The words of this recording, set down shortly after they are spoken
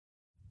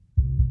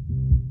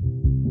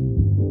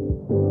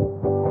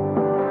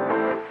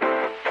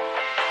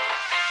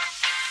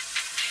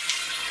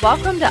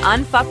Welcome to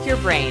Unfuck Your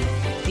Brain,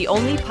 the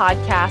only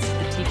podcast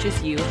that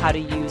teaches you how to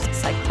use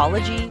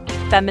psychology,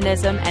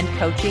 feminism, and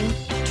coaching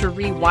to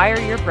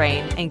rewire your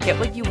brain and get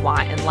what you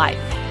want in life.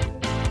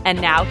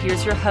 And now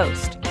here's your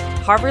host,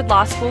 Harvard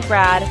Law School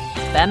grad,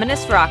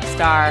 feminist rock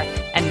star,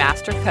 and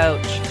master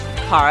coach,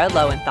 Cara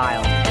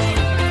Lowenthal.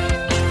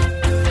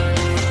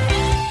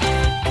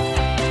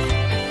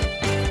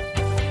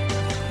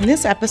 In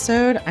this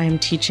episode, I'm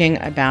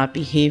teaching about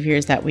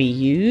behaviors that we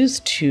use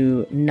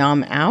to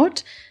numb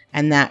out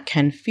and that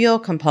can feel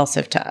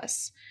compulsive to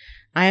us.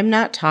 I am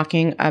not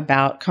talking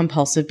about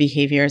compulsive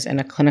behaviors in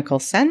a clinical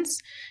sense.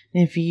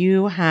 If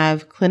you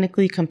have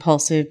clinically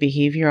compulsive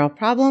behavioral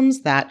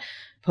problems that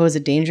pose a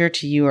danger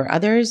to you or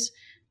others,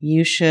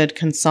 you should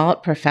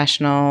consult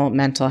professional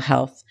mental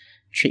health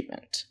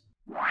treatment.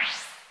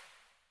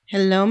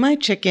 Hello, my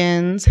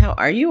chickens. How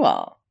are you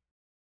all?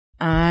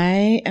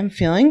 I am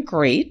feeling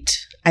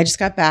great. I just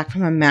got back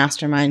from a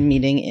mastermind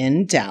meeting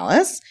in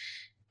Dallas,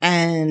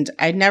 and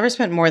I'd never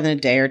spent more than a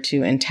day or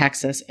two in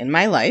Texas in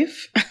my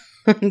life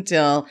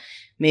until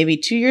maybe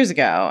 2 years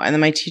ago. And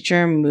then my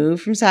teacher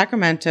moved from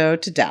Sacramento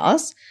to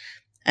Dallas.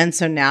 And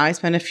so now I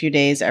spend a few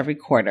days every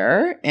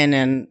quarter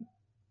in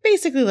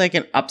basically like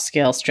an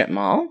upscale strip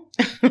mall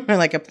or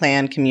like a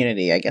planned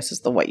community, I guess is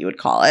what you would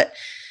call it,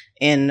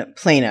 in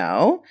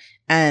Plano.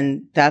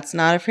 And that's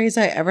not a phrase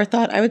I ever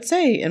thought I would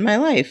say in my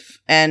life.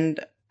 And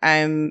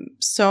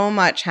so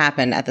much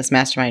happened at this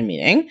mastermind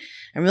meeting.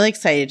 I'm really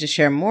excited to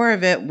share more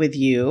of it with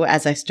you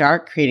as I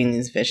start creating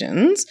these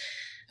visions.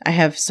 I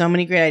have so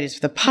many great ideas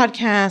for the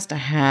podcast. I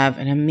have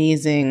an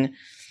amazing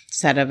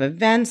set of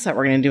events that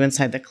we're going to do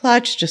inside the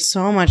clutch, just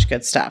so much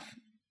good stuff.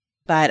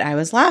 But I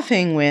was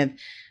laughing with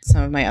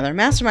some of my other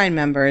mastermind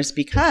members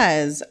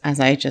because,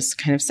 as I just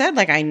kind of said,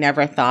 I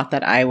never thought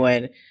that I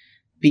would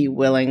be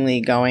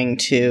willingly going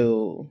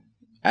to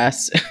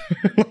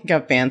like a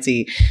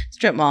fancy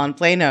strip mall in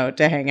Plano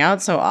to hang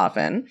out so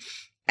often.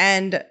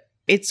 And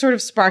it sort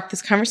of sparked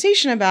this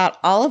conversation about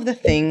all of the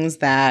things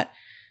that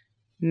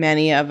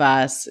many of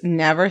us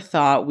never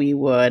thought we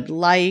would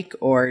like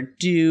or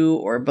do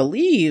or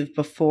believe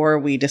before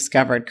we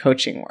discovered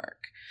coaching work.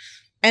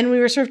 And we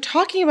were sort of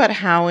talking about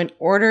how in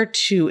order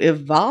to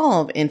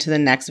evolve into the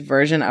next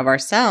version of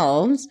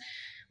ourselves,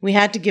 we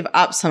had to give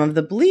up some of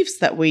the beliefs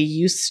that we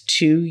used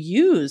to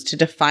use to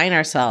define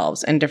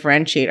ourselves and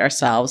differentiate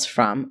ourselves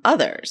from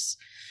others,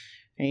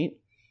 right?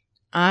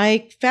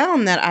 I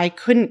found that I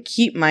couldn't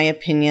keep my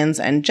opinions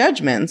and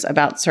judgments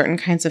about certain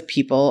kinds of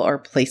people or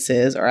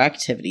places or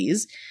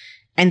activities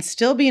and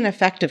still be an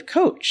effective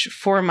coach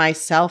for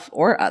myself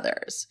or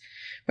others,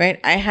 right?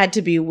 I had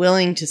to be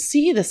willing to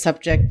see the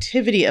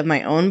subjectivity of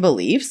my own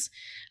beliefs,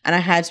 and I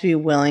had to be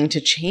willing to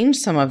change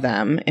some of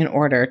them in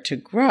order to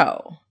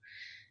grow.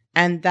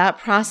 And that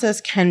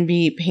process can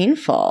be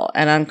painful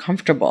and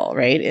uncomfortable,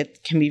 right?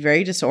 It can be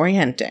very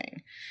disorienting.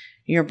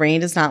 Your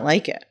brain does not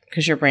like it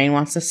because your brain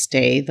wants to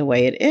stay the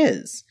way it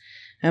is.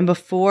 And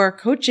before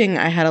coaching,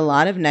 I had a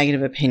lot of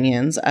negative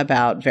opinions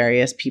about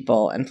various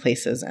people and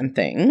places and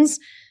things.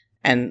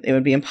 And it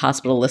would be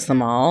impossible to list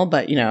them all,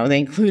 but, they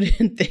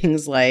included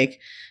things like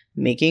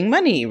making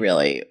money,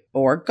 really,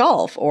 or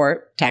golf,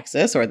 or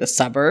Texas, or the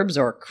suburbs,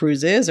 or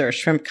cruises, or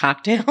shrimp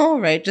cocktail,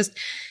 right? Just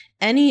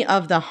any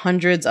of the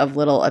hundreds of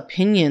little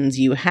opinions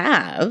you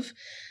have.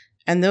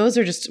 And those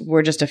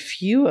were just a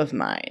few of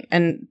mine.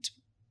 And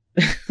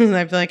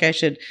I feel like I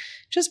should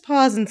just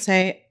pause and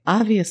say,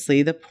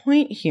 obviously, the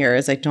point here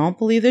is I don't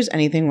believe there's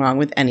anything wrong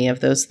with any of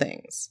those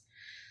things.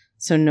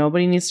 So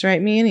nobody needs to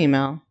write me an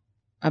email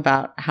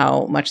about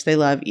how much they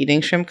love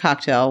eating shrimp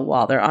cocktail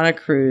while they're on a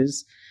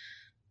cruise,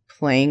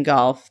 playing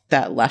golf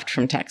that left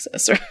from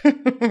Texas,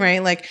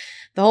 right?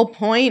 The whole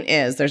point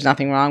is there's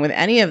nothing wrong with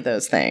any of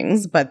those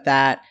things, but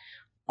that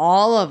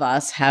all of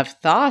us have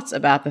thoughts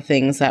about the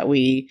things that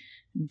we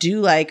do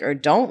like or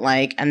don't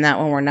like, and that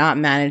when we're not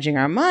managing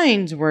our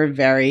minds, we're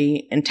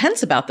very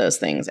intense about those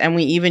things. And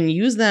we even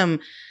use them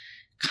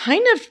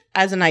kind of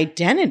as an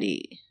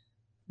identity,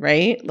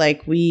 right?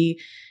 We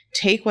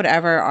take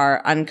whatever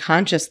our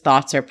unconscious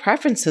thoughts or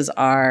preferences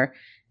are,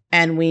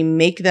 and we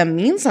make them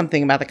mean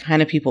something about the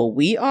kind of people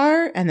we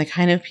are and the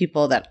kind of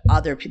people that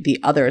the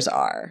others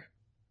are.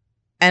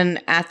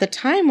 And at the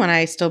time when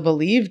I still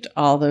believed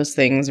all those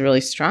things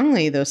really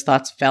strongly, those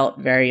thoughts felt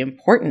very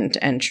important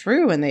and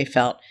true, and they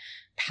felt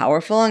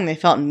powerful and they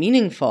felt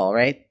meaningful,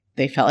 right?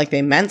 They felt like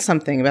they meant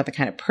something about the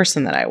kind of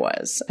person that I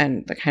was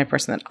and the kind of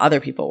person that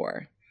other people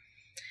were.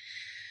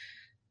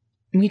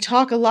 We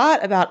talk a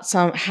lot about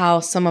how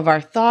some of our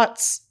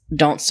thoughts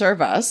don't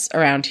serve us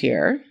around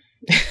here,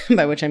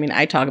 by which I mean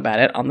I talk about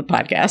it on the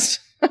podcast.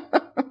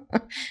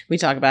 We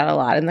talk about it a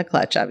lot in the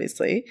clutch,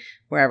 obviously,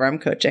 wherever I'm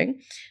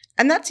coaching.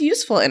 And that's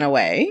useful in a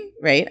way,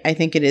 right? I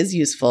think it is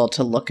useful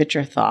to look at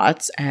your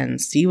thoughts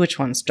and see which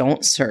ones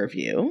don't serve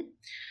you.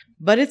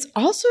 But it's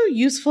also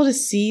useful to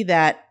see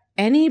that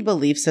any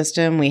belief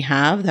system we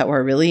have that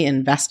we're really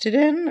invested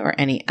in, or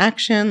any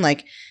action,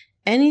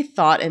 any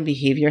thought and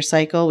behavior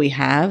cycle we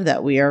have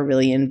that we are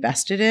really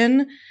invested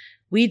in,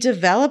 we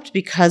developed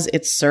because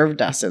it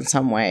served us in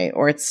some way,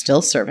 or it's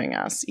still serving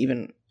us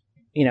even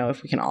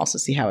if we can also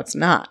see how it's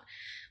not.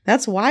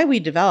 That's why we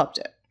developed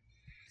it.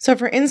 So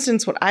for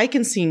instance, what I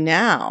can see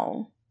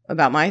now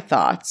about my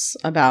thoughts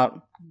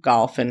about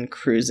golf and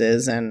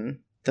cruises and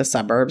the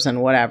suburbs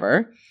and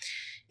whatever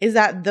is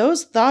that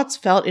those thoughts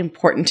felt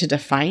important to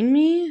define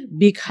me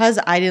because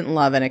I didn't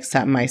love and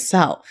accept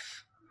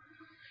myself,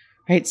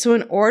 right? So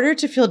in order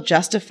to feel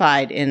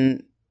justified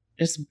in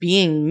just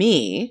being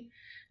me,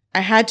 I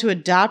had to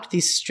adopt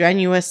these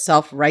strenuous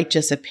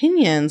self-righteous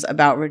opinions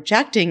about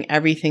rejecting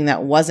everything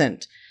that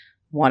wasn't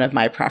one of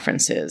my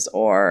preferences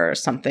or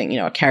something,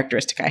 a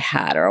characteristic I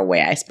had or a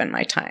way I spend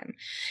my time.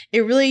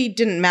 It really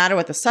didn't matter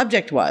what the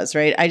subject was,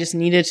 right? I just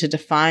needed to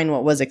define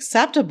what was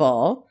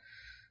acceptable,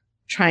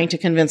 trying to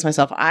convince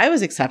myself I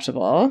was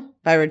acceptable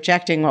by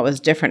rejecting what was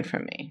different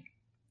from me.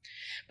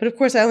 But of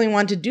course, I only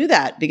wanted to do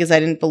that because I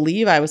didn't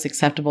believe I was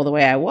acceptable the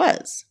way I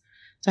was.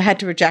 So I had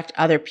to reject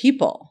other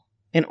people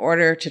in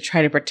order to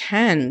try to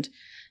pretend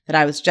that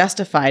I was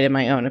justified in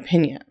my own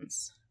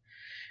opinions.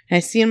 And I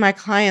see in my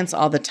clients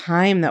all the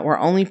time that we're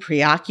only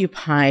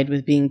preoccupied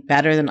with being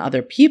better than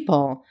other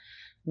people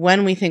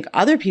when we think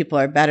other people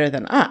are better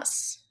than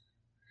us.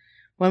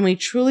 When we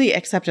truly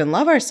accept and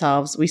love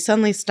ourselves, we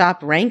suddenly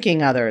stop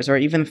ranking others or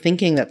even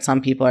thinking that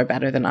some people are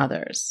better than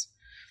others.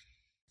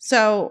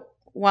 So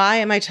why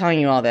am I telling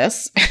you all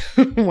this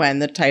when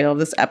the title of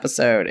this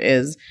episode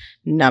is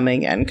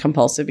Numbing and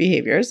Compulsive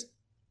Behaviors?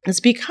 It's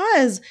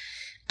because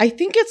I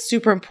think it's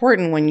super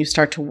important when you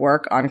start to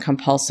work on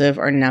compulsive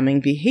or numbing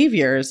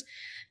behaviors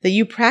that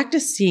you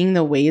practice seeing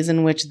the ways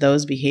in which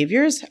those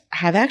behaviors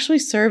have actually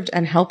served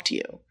and helped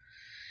you.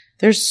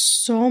 There's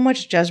so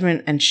much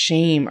judgment and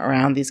shame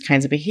around these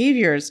kinds of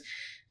behaviors,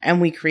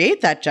 and we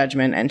create that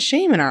judgment and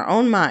shame in our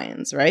own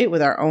minds, right?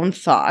 With our own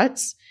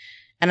thoughts.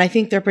 And I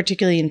think they're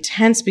particularly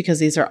intense because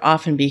these are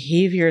often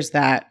behaviors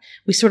that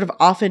we sort of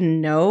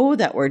often know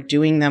that we're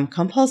doing them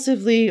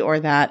compulsively or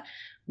that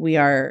we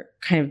are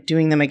kind of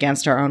doing them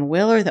against our own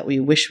will or that we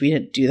wish we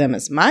didn't do them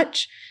as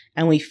much.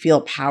 And we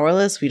feel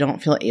powerless. We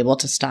don't feel able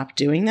to stop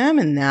doing them.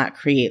 And that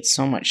creates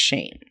so much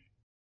shame.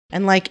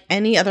 And like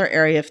any other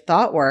area of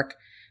thought work,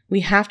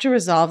 we have to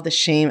resolve the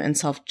shame and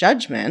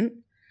self-judgment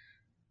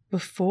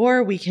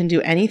before we can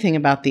do anything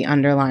about the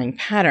underlying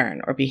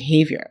pattern or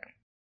behavior,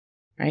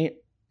 right?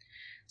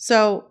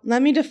 So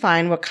let me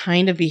define what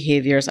kind of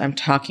behaviors I'm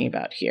talking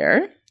about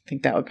here. I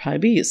think that would probably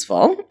be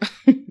useful.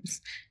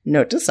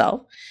 Note to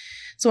self.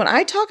 So when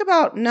I talk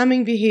about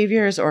numbing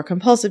behaviors or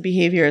compulsive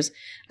behaviors,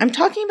 I'm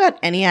talking about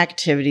any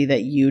activity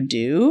that you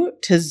do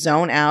to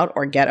zone out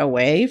or get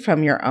away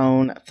from your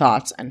own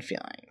thoughts and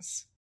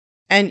feelings.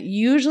 And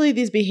usually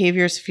these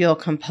behaviors feel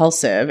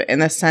compulsive in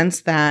the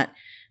sense that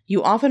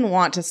you often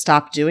want to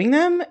stop doing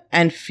them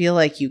and feel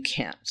like you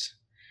can't.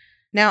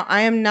 Now,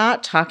 I am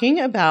not talking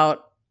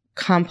about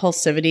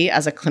compulsivity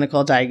as a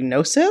clinical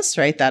diagnosis,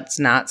 right? That's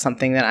not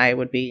something that I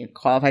would be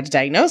qualified to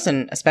diagnose,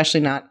 and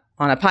especially not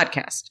on a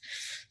podcast.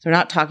 So we're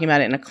not talking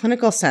about it in a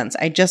clinical sense.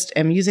 I just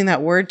am using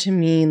that word to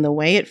mean the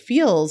way it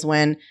feels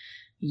when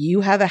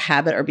you have a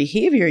habit or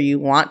behavior you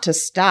want to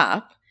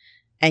stop,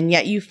 and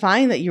yet you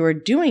find that you are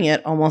doing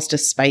it almost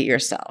despite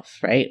yourself,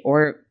 right?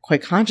 Or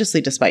quite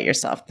consciously despite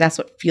yourself. That's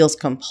what feels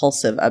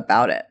compulsive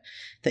about it,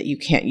 that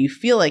you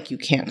feel like you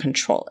can't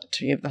control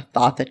it. You have the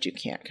thought that you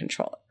can't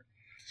control it.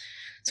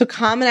 So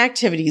common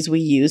activities we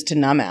use to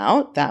numb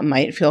out that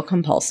might feel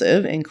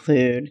compulsive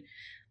include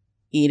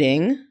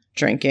eating,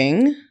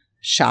 drinking,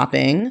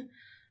 shopping,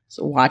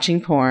 so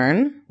watching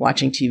porn,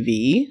 watching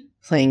TV,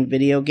 playing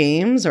video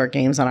games or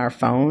games on our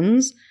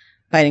phones,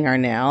 biting our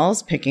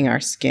nails, picking our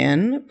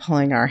skin,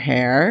 pulling our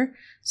hair,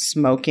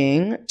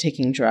 smoking,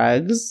 taking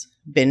drugs,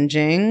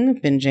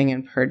 binging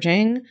and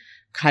purging,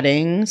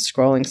 cutting,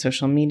 scrolling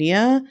social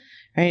media,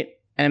 right?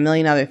 And a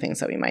million other things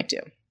that we might do.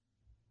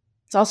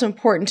 It's also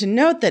important to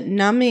note that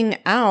numbing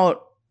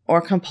out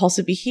or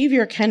compulsive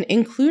behavior can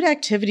include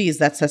activities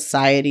that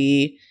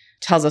society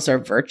tells us are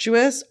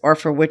virtuous or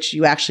for which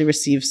you actually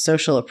receive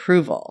social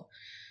approval,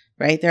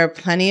 right? There are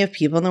plenty of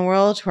people in the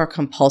world who are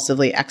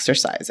compulsively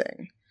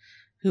exercising,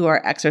 who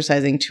are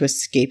exercising to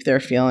escape their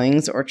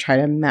feelings or try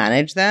to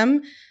manage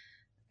them,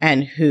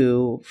 and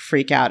who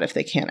freak out if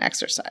they can't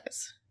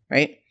exercise,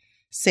 right?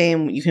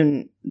 Same, you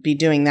can be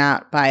doing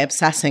that by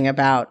obsessing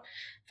about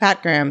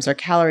fat grams or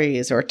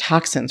calories or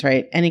toxins,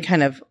 right? Any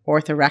kind of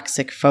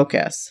orthorexic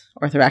focus.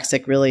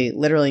 Orthorexic really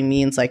literally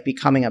means like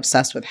becoming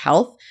obsessed with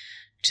health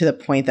to the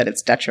point that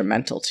it's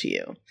detrimental to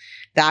you.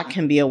 That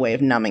can be a way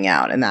of numbing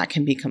out, and that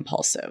can be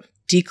compulsive.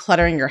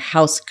 Decluttering your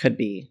house could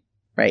be,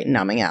 right,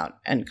 numbing out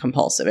and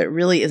compulsive. It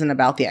really isn't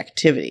about the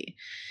activity.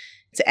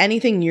 It's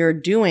anything you're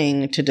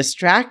doing to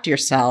distract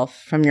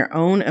yourself from your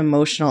own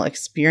emotional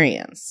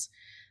experience.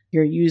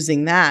 You're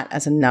using that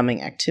as a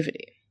numbing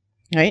activity,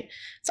 right?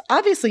 So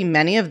obviously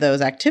many of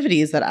those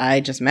activities that I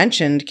just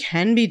mentioned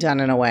can be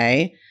done in a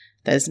way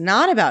that is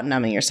not about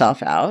numbing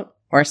yourself out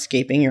or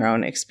escaping your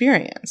own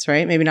experience,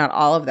 right? Maybe not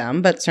all of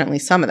them, but certainly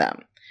some of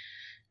them,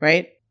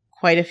 right?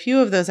 Quite a few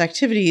of those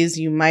activities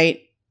you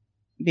might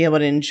be able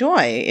to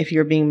enjoy if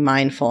you're being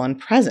mindful and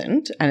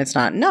present and it's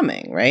not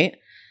numbing, right?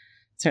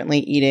 certainly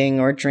eating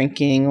or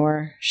drinking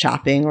or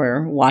shopping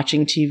or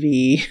watching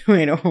TV,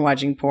 right? Or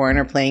watching porn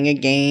or playing a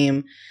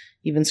game,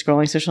 even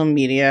scrolling social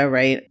media,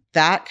 right?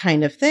 That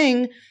kind of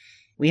thing.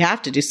 We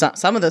have to do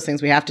some of those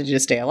things we have to do to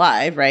stay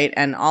alive, right?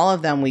 And all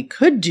of them we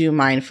could do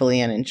mindfully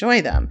and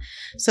enjoy them.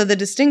 So the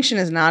distinction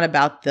is not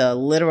about the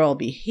literal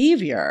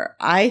behavior.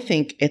 I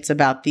think it's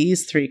about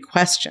these three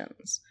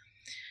questions.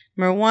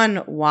 Number one,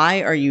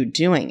 why are you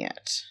doing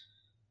it?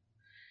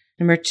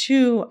 Number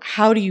two,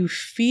 how do you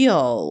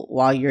feel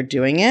while you're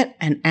doing it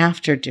and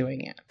after doing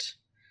it?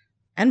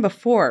 And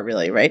before,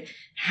 really, right?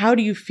 How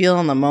do you feel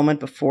in the moment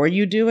before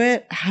you do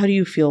it? How do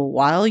you feel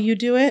while you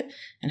do it?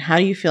 And how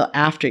do you feel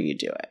after you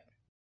do it?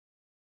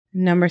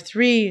 Number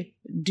three,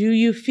 do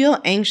you feel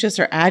anxious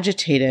or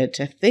agitated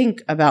to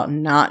think about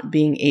not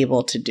being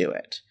able to do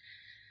it?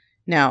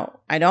 Now,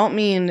 I don't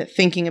mean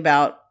thinking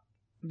about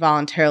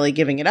voluntarily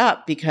giving it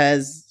up,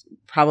 because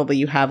probably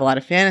you have a lot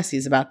of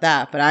fantasies about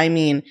that. But I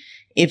mean,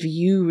 if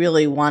you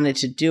really wanted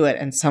to do it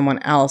and someone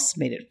else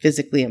made it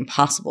physically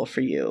impossible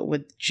for you,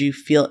 would you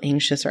feel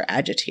anxious or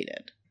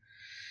agitated?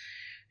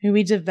 And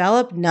we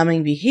develop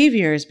numbing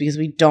behaviors because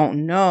we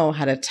don't know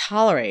how to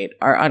tolerate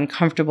our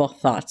uncomfortable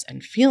thoughts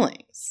and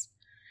feelings.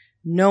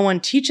 No one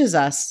teaches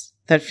us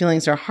that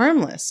feelings are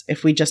harmless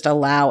if we just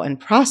allow and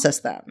process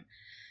them.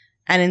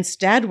 And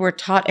instead, we're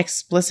taught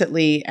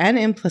explicitly and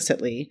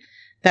implicitly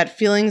that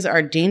feelings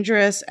are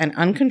dangerous and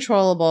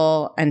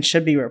uncontrollable and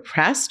should be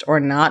repressed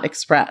or not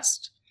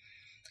expressed.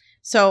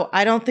 So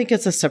I don't think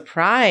it's a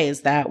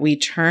surprise that we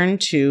turn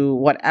to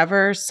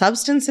whatever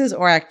substances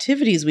or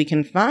activities we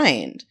can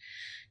find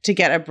to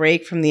get a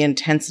break from the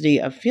intensity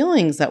of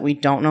feelings that we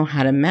don't know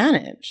how to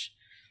manage.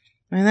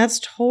 I mean, that's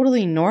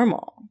totally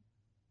normal.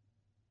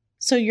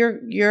 So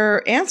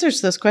your answers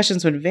to those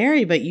questions would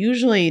vary, but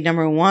usually,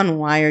 number one,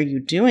 why are you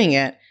doing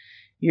it?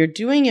 You're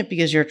doing it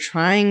because you're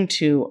trying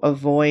to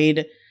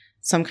avoid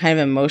some kind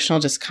of emotional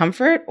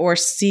discomfort or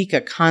seek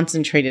a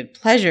concentrated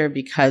pleasure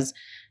because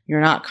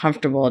you're not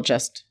comfortable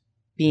just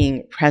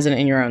being present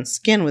in your own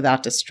skin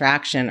without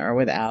distraction or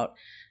without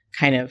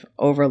kind of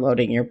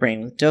overloading your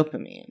brain with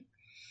dopamine.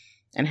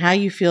 And how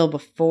you feel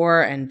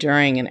before and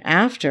during and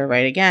after,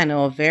 right? Again, it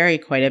will vary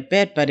quite a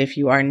bit, but if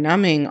you are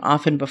numbing,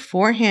 often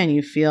beforehand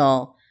you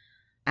feel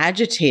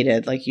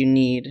agitated, like you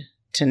need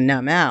to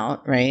numb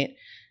out, right?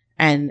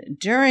 And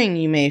during,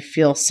 you may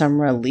feel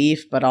some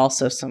relief, but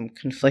also some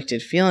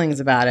conflicted feelings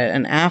about it.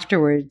 And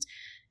afterwards,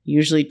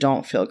 usually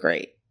don't feel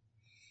great.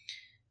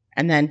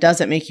 And then does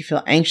it make you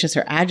feel anxious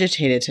or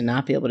agitated to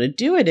not be able to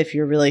do it if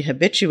you're really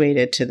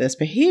habituated to this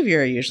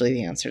behavior? Usually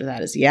the answer to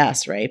that is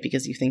yes, right?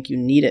 Because you think you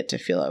need it to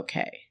feel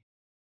okay.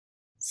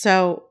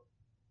 So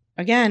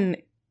again,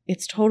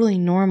 it's totally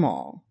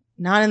normal.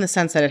 Not in the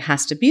sense that it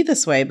has to be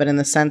this way, but in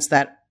the sense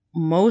that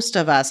most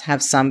of us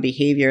have some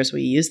behaviors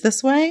we use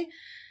this way.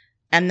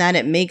 And that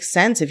it makes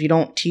sense if you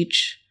don't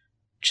teach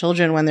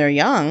children when they're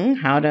young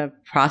how to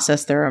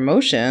process their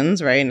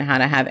emotions, right? And how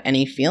to have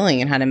any feeling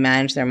and how to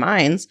manage their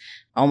minds.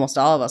 Almost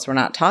all of us were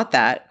not taught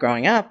that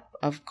growing up.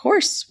 Of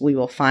course, we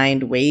will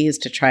find ways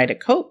to try to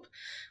cope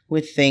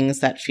with things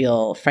that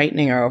feel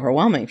frightening or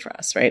overwhelming for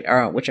us, right?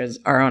 Which is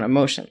our own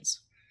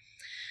emotions.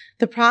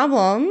 The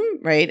problem,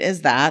 right,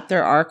 is that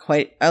there are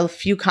quite a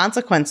few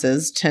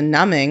consequences to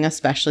numbing,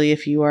 especially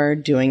if you are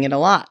doing it a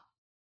lot.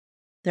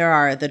 There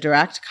are the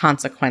direct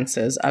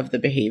consequences of the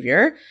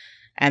behavior,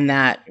 and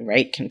that,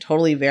 right, can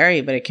totally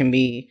vary, but it can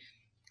be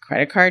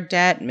credit card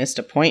debt, missed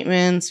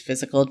appointments,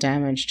 physical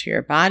damage to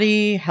your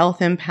body,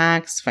 health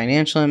impacts,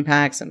 financial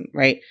impacts, and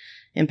right,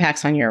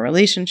 impacts on your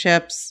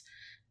relationships,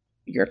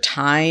 your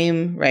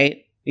time,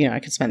 right? You know, I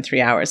could spend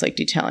 3 hours like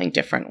detailing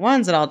different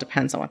ones. It all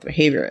depends on what the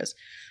behavior is.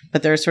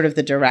 But there's sort of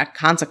the direct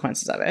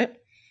consequences of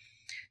it.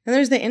 Then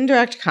there's the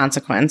indirect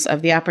consequence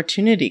of the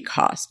opportunity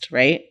cost,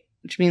 right?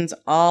 Which means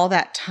all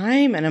that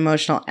time and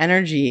emotional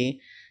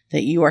energy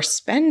that you are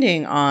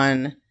spending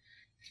on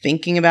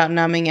thinking about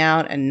numbing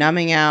out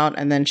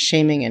and then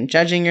shaming and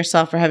judging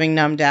yourself for having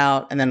numbed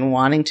out and then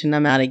wanting to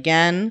numb out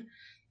again,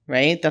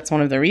 right? That's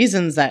one of the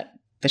reasons that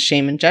the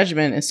shame and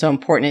judgment is so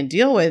important to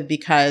deal with,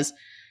 because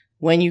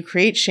when you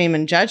create shame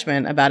and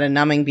judgment about a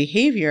numbing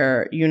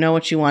behavior, you know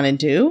what you want to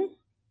do?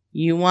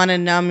 You want to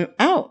numb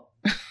out,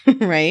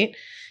 right?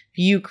 If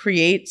you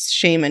create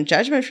shame and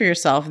judgment for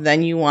yourself,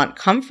 then you want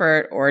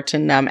comfort or to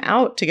numb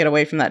out to get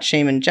away from that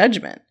shame and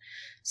judgment.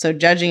 So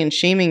judging and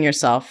shaming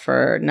yourself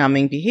for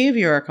numbing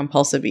behavior or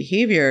compulsive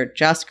behavior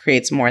just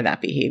creates more of that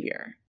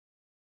behavior.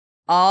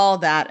 All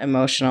that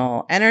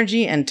emotional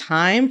energy and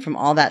time from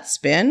all that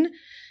spin,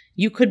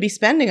 you could be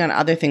spending on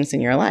other things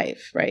in your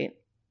life, right?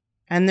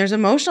 And there's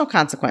emotional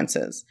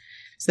consequences.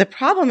 So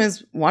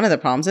one of the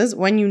problems is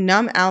when you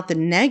numb out the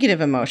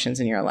negative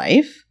emotions in your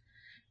life,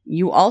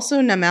 you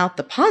also numb out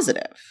the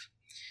positive.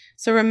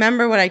 So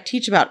remember what I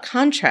teach about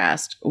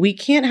contrast. We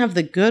can't have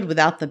the good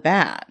without the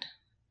bad.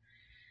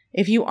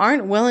 If you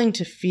aren't willing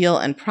to feel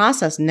and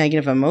process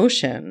negative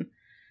emotion,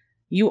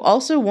 you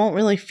also won't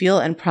really feel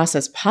and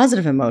process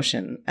positive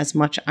emotion as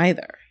much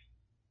either.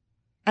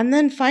 And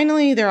then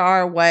finally, there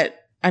are what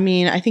I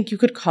mean, I think you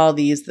could call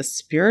these the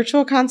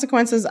spiritual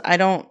consequences. I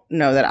don't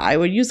know that I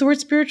would use the word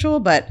spiritual,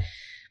 but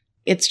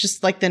it's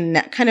just like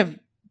the kind of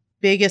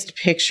biggest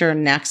picture,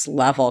 next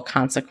level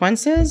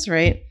consequences,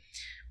 right?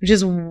 Which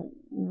is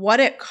what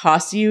it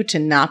costs you to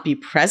not be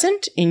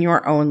present in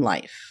your own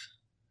life,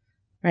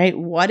 right?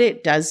 What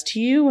it does to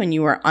you when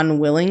you are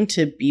unwilling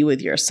to be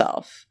with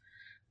yourself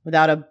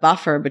without a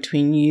buffer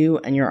between you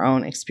and your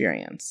own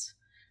experience,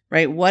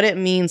 right? What it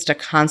means to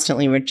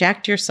constantly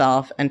reject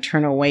yourself and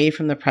turn away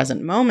from the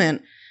present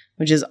moment,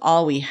 which is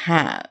all we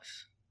have.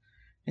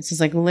 It's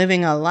just like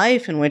living a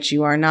life in which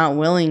you are not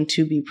willing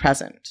to be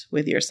present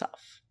with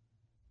yourself.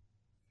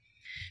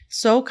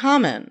 So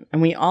common,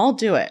 and we all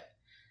do it.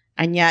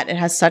 And yet it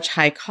has such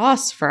high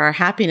costs for our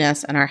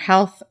happiness and our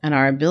health and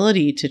our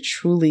ability to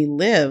truly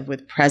live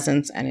with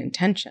presence and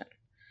intention.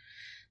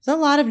 There's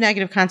a lot of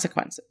negative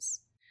consequences.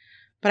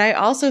 But I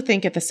also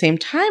think at the same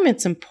time,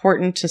 it's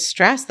important to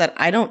stress that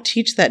I don't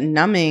teach that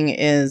numbing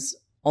is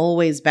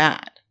always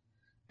bad.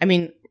 I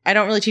mean, I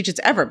don't really teach it's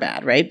ever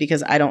bad, right?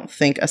 Because I don't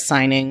think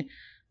assigning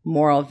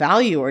moral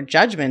value or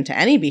judgment to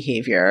any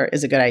behavior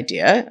is a good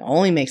idea. It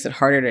only makes it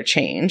harder to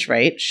change,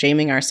 right?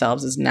 Shaming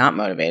ourselves is not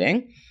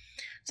motivating.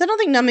 So I don't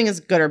think numbing is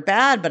good or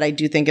bad, but I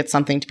do think it's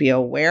something to be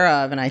aware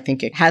of. And I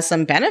think it has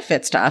some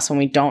benefits to us when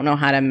we don't know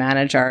how to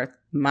manage our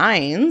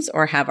minds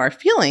or have our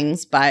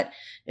feelings, but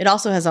it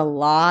also has a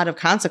lot of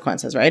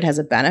consequences, right? It has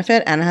a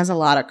benefit and it has a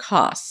lot of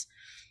costs.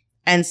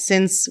 And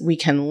since we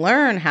can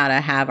learn how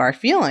to have our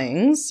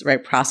feelings,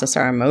 right, process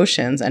our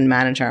emotions and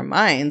manage our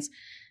minds,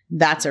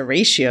 that's a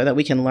ratio that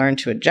we can learn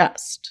to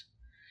adjust.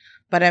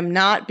 But I'm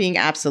not being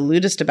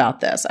absolutist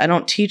about this. I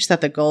don't teach that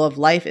the goal of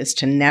life is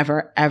to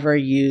never, ever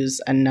use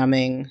a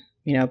numbing,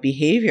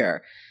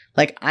 behavior.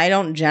 Like, I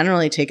don't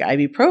generally take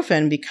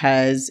ibuprofen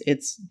because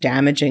it's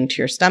damaging to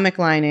your stomach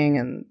lining,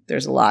 and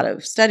there's a lot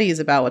of studies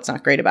about what's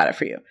not great about it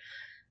for you.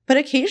 But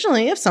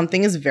occasionally, if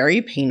something is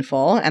very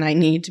painful and I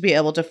need to be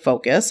able to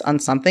focus on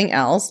something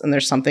else and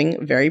there's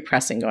something very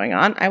pressing going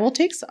on, I will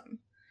take some,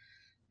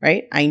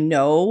 right? I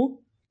know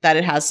that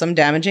it has some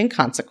damaging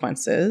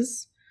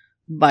consequences,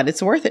 but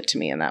it's worth it to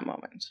me in that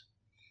moment.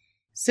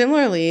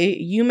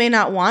 Similarly, you may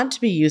not want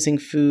to be using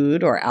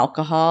food or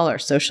alcohol or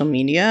social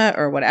media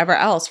or whatever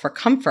else for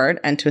comfort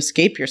and to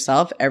escape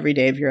yourself every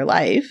day of your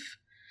life,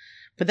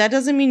 but that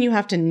doesn't mean you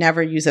have to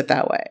never use it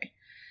that way,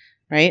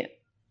 right?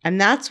 And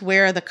that's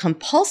where the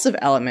compulsive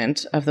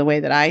element of the way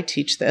that I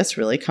teach this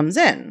really comes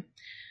in.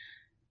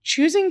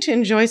 Choosing to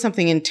enjoy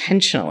something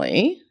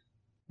intentionally,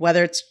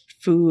 whether it's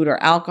food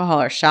or alcohol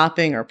or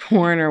shopping or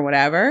porn or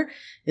whatever,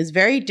 is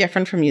very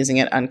different from using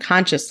it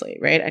unconsciously,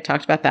 right? I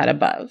talked about that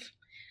above.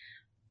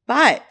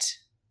 But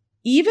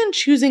even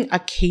choosing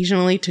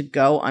occasionally to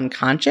go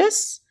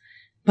unconscious,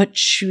 but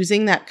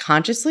choosing that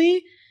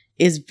consciously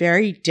is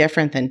very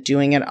different than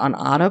doing it on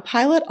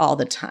autopilot all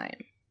the time,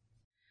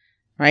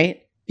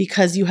 right?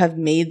 Because you have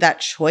made that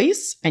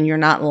choice and you're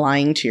not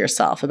lying to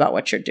yourself about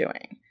what you're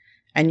doing.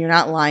 And you're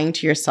not lying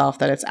to yourself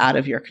that it's out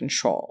of your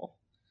control.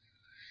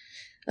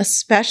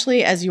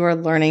 Especially as you are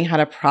learning how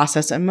to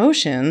process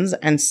emotions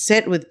and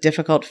sit with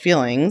difficult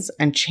feelings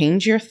and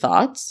change your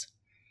thoughts,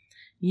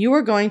 you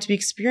are going to be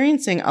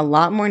experiencing a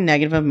lot more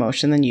negative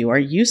emotion than you are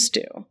used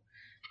to.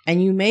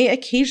 And you may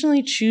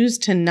occasionally choose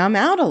to numb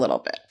out a little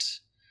bit.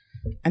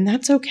 And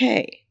that's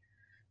okay.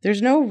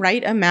 There's no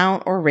right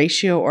amount or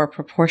ratio or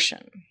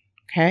proportion,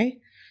 okay?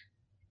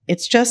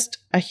 It's just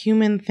a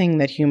human thing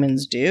that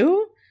humans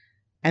do,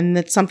 and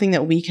that's something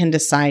that we can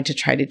decide to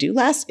try to do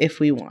less if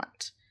we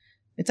want.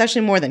 It's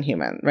actually more than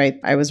human, right?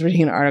 I was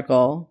reading an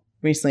article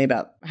recently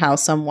about how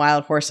some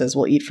wild horses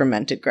will eat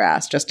fermented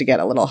grass just to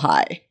get a little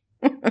high,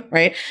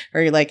 right?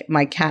 Or you're like,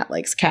 my cat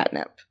likes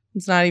catnip.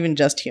 It's not even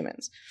just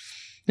humans.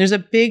 There's a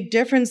big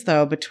difference,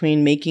 though,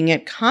 between making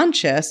it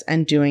conscious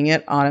and doing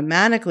it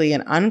automatically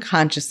and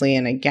unconsciously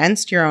and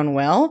against your own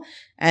will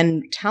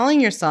and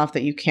telling yourself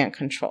that you can't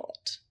control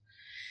it.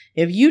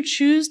 If you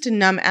choose to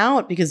numb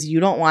out because you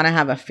don't want to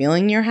have a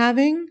feeling you're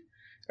having,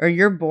 or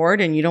you're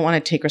bored and you don't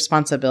want to take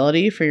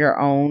responsibility for your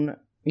own,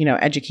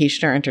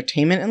 education or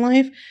entertainment in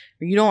life,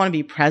 or you don't want to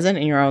be present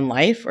in your own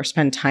life or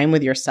spend time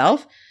with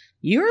yourself,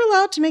 you're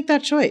allowed to make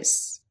that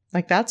choice.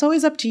 Like, that's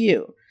always up to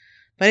you.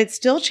 But it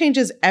still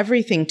changes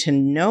everything to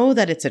know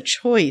that it's a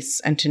choice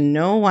and to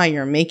know why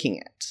you're making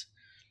it.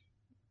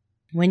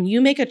 When you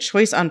make a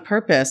choice on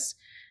purpose,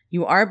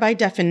 you are by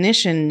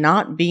definition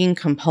not being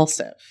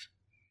compulsive.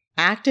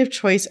 Active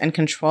choice and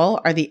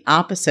control are the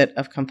opposite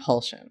of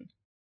compulsion.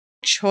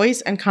 Choice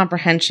and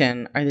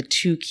comprehension are the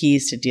two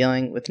keys to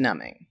dealing with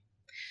numbing.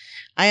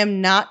 I am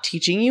not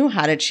teaching you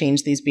how to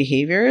change these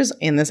behaviors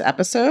in this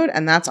episode,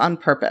 and that's on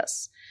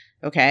purpose,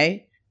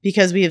 okay?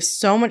 Because we have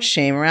so much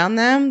shame around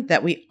them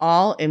that we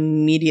all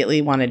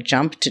immediately want to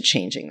jump to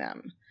changing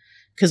them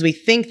because we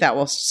think that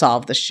will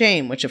solve the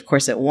shame, which of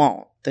course it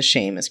won't. The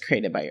shame is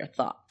created by your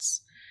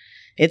thoughts.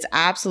 It's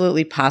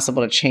absolutely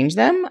possible to change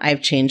them.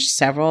 I've changed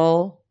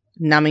several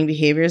numbing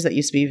behaviors that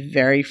used to be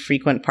very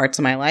frequent parts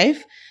of my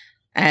life,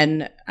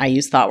 and I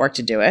use thought work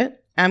to do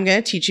it. I'm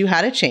going to teach you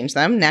how to change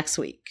them next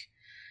week.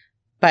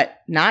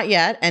 but not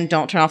yet. And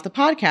don't turn off the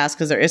podcast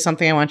because there is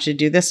something I want you to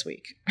do this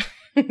week.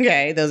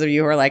 Okay. Those of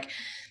you who are like,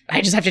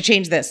 I just have to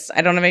change this.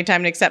 I don't have any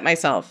time to accept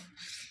myself.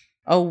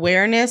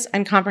 Awareness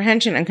and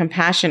comprehension and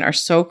compassion are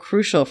so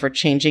crucial for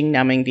changing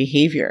numbing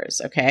behaviors.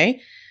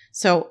 Okay.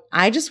 So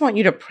I just want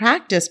you to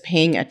practice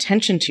paying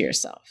attention to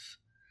yourself.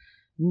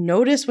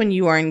 Notice when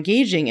you are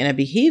engaging in a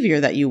behavior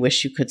that you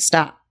wish you could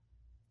stop.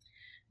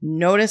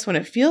 Notice when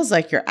it feels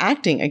like you're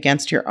acting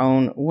against your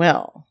own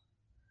will.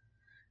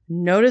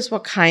 Notice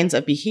what kinds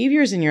of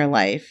behaviors in your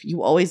life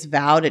you always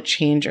vow to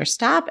change or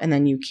stop, and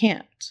then you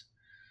can't.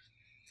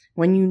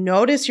 When you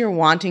notice you're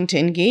wanting to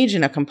engage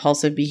in a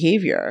compulsive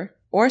behavior,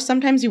 or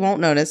sometimes you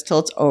won't notice till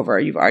it's over,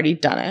 you've already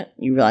done it,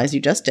 you realize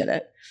you just did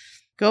it,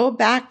 go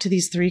back to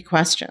these 3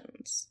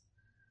 questions.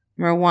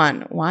 Number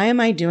 1, why am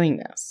I doing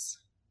this?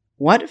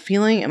 What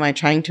feeling am I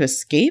trying to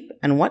escape,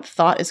 and what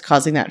thought is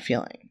causing that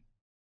feeling?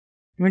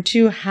 Number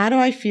 2, how do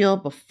I feel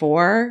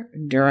before,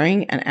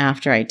 during, and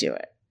after I do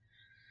it?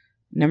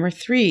 Number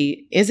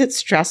 3, is it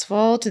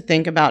stressful to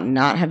think about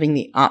not having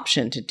the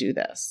option to do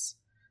this?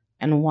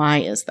 And why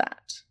is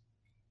that?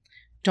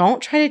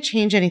 Don't try to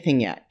change anything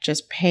yet.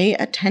 Just pay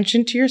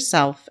attention to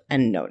yourself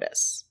and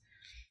notice.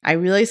 I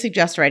really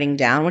suggest writing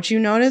down what you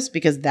notice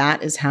because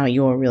that is how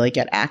you will really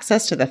get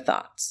access to the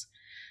thoughts.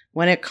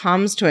 When it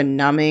comes to a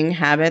numbing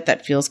habit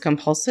that feels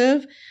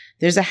compulsive,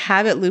 there's a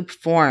habit loop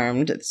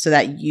formed so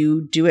that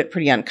you do it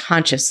pretty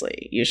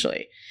unconsciously,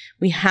 usually.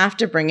 We have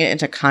to bring it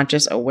into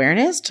conscious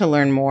awareness to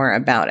learn more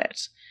about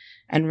it.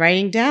 And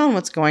writing down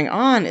what's going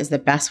on is the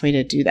best way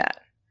to do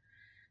that.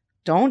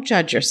 Don't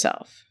judge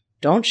yourself.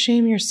 Don't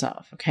shame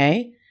yourself,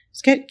 okay?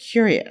 Just get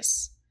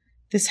curious.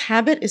 This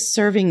habit is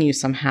serving you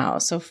somehow,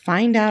 so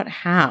find out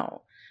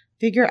how.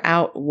 Figure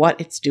out what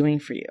it's doing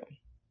for you,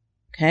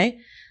 okay?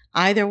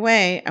 Either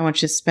way, I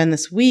want you to spend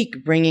this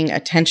week bringing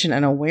attention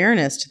and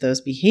awareness to those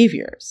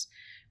behaviors,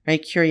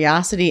 right?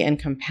 Curiosity and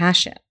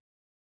compassion.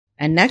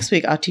 And next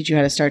week, I'll teach you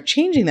how to start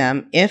changing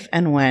them if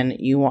and when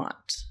you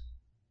want.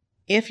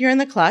 If you're in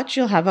the clutch,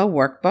 you'll have a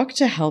workbook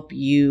to help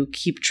you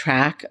keep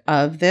track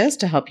of this,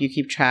 to help you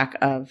keep track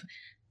of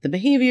the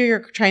behavior you're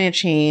trying to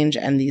change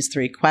and these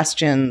 3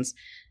 questions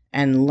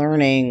and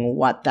learning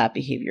what that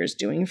behavior is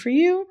doing for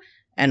you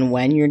and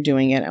when you're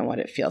doing it and what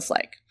it feels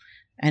like.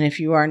 And if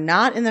you are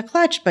not in the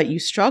clutch, but you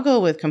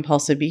struggle with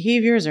compulsive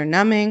behaviors or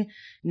numbing,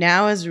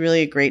 now is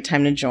really a great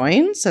time to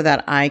join so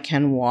that I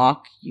can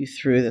walk you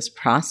through this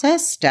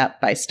process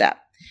step by step.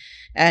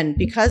 And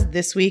because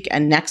this week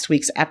and next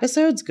week's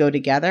episodes go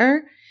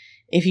together,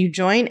 if you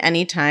join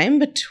anytime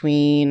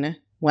between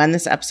when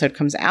this episode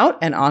comes out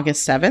and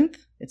August 7th,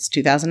 it's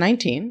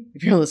 2019,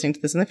 if you're listening to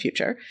this in the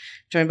future,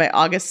 join by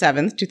August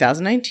 7th,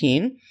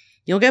 2019,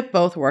 you'll get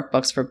both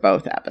workbooks for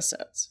both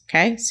episodes,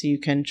 okay? So you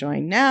can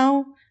join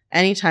now,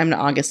 anytime to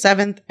August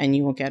 7th, and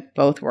you will get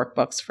both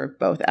workbooks for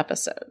both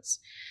episodes.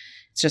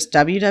 It's just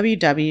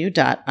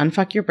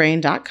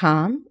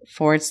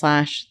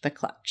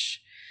www.unfuckyourbrain.com/theclutch.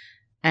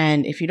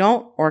 And if you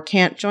don't or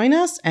can't join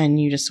us and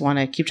you just want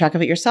to keep track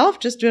of it yourself,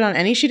 just do it on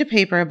any sheet of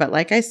paper. But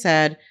like I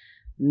said,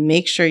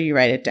 make sure you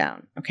write it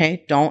down,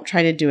 okay? Don't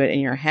try to do it in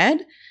your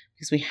head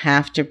because we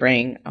have to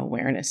bring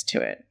awareness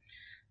to it.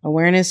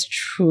 Awareness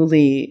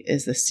truly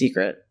is the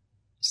secret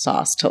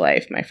sauce to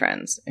life, my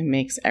friends. It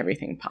makes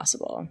everything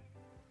possible.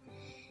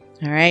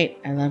 All right,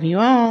 I love you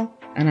all,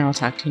 and I will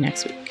talk to you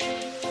next week.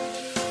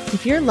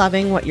 If you're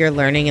loving what you're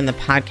learning in the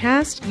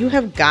podcast, you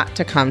have got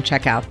to come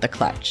check out The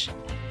Clutch.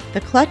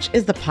 The Clutch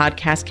is the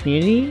podcast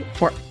community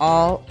for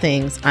all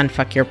things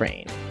Unfuck Your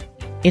Brain.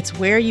 It's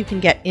where you can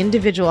get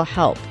individual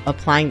help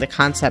applying the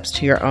concepts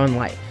to your own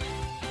life.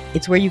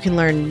 It's where you can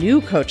learn new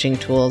coaching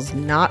tools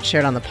not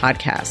shared on the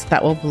podcast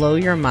that will blow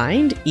your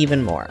mind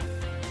even more.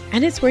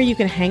 And it's where you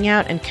can hang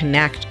out and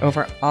connect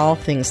over all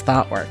things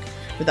thought work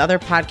with other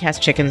podcast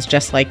chickens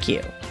just like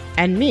you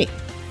and me.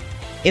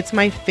 It's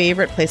my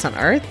favorite place on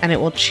earth, and it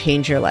will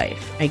change your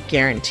life. I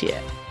guarantee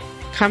it.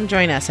 Come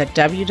join us at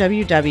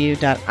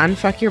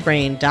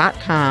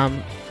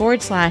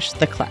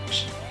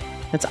www.unfuckyourbrain.com/theclutch.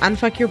 That's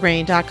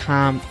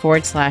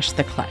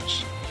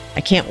unfuckyourbrain.com/theclutch.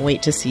 I can't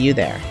wait to see you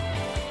there.